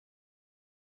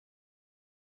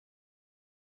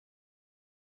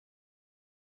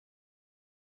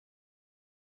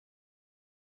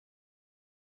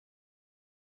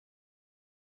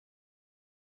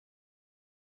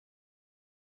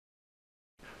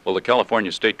Well, the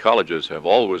California state colleges have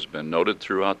always been noted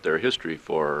throughout their history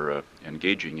for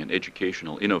engaging in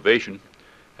educational innovation,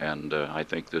 and I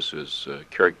think this is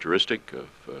characteristic of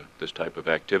this type of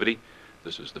activity.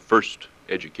 This is the first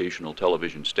educational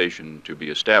television station to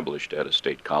be established at a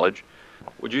state college.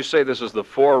 Would you say this is the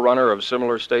forerunner of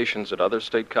similar stations at other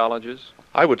state colleges?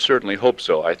 I would certainly hope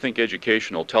so. I think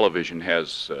educational television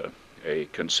has a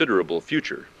considerable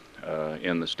future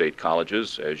in the state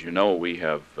colleges. As you know, we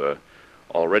have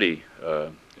already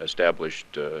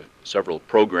established several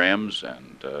programs,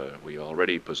 and we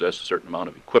already possess a certain amount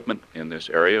of equipment in this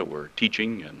area. We're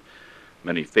teaching in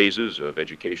many phases of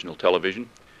educational television,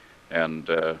 and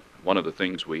one of the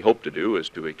things we hope to do is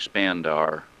to expand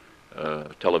our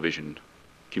television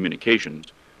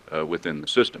communications within the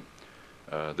system.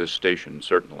 This station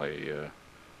certainly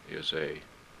is a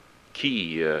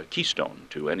keystone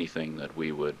to anything that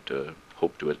we would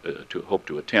hope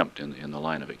to attempt in the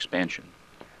line of expansion.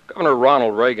 Governor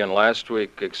Ronald Reagan last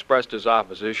week expressed his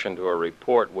opposition to a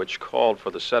report which called for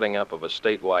the setting up of a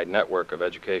statewide network of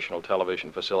educational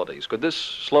television facilities. Could this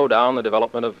slow down the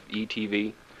development of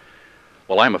ETV?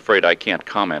 Well, I'm afraid I can't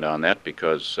comment on that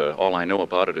because all I know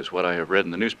about it is what I have read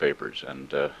in the newspapers,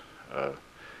 and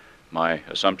my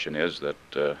assumption is that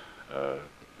the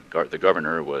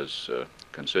governor was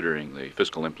considering the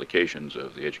fiscal implications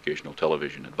of the Educational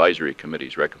Television Advisory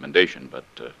Committee's recommendation, but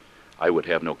I would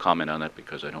have no comment on that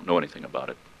because I don't know anything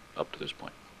about it up to this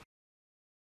point.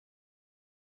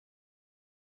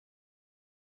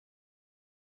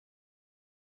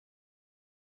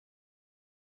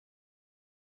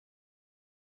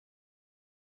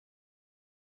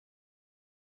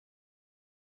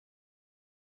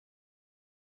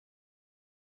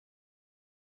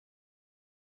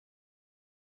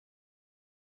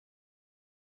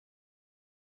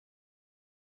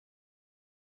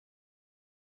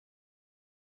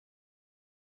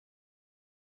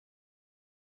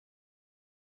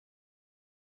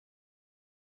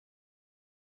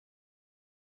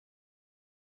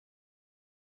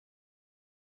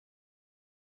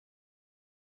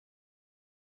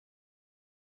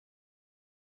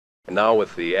 Now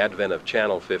with the advent of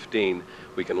Channel 15,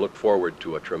 we can look forward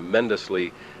to a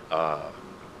tremendously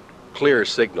clear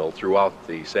signal throughout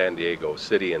the San Diego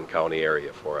city and county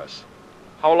area for us.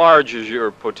 How large is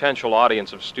your potential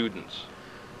audience of students?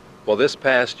 Well, this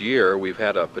past year we've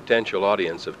had a potential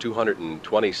audience of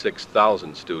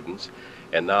 226,000 students,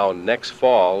 and now next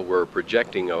fall we're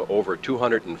projecting over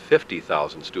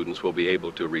 250,000 students will be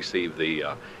able to receive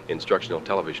the instructional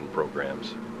television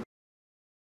programs.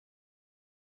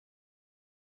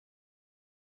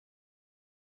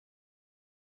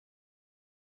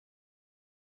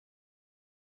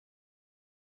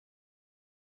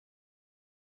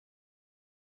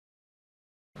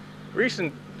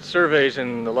 Recent surveys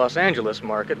in the Los Angeles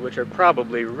market, which are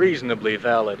probably reasonably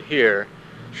valid here,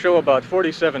 show about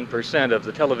 47% of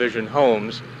the television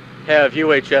homes have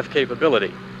UHF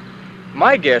capability.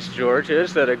 My guess, George,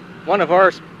 is that one of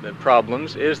our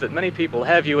problems is that many people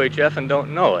have UHF and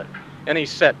don't know it. Any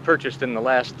set purchased in the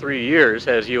last 3 years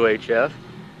has UHF.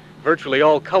 Virtually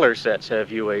all color sets have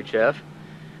UHF.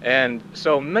 And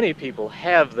so many people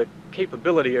have the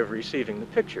capability of receiving the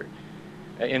picture.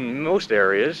 In most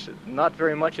areas, not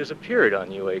very much has appeared on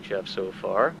UHF so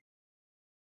far.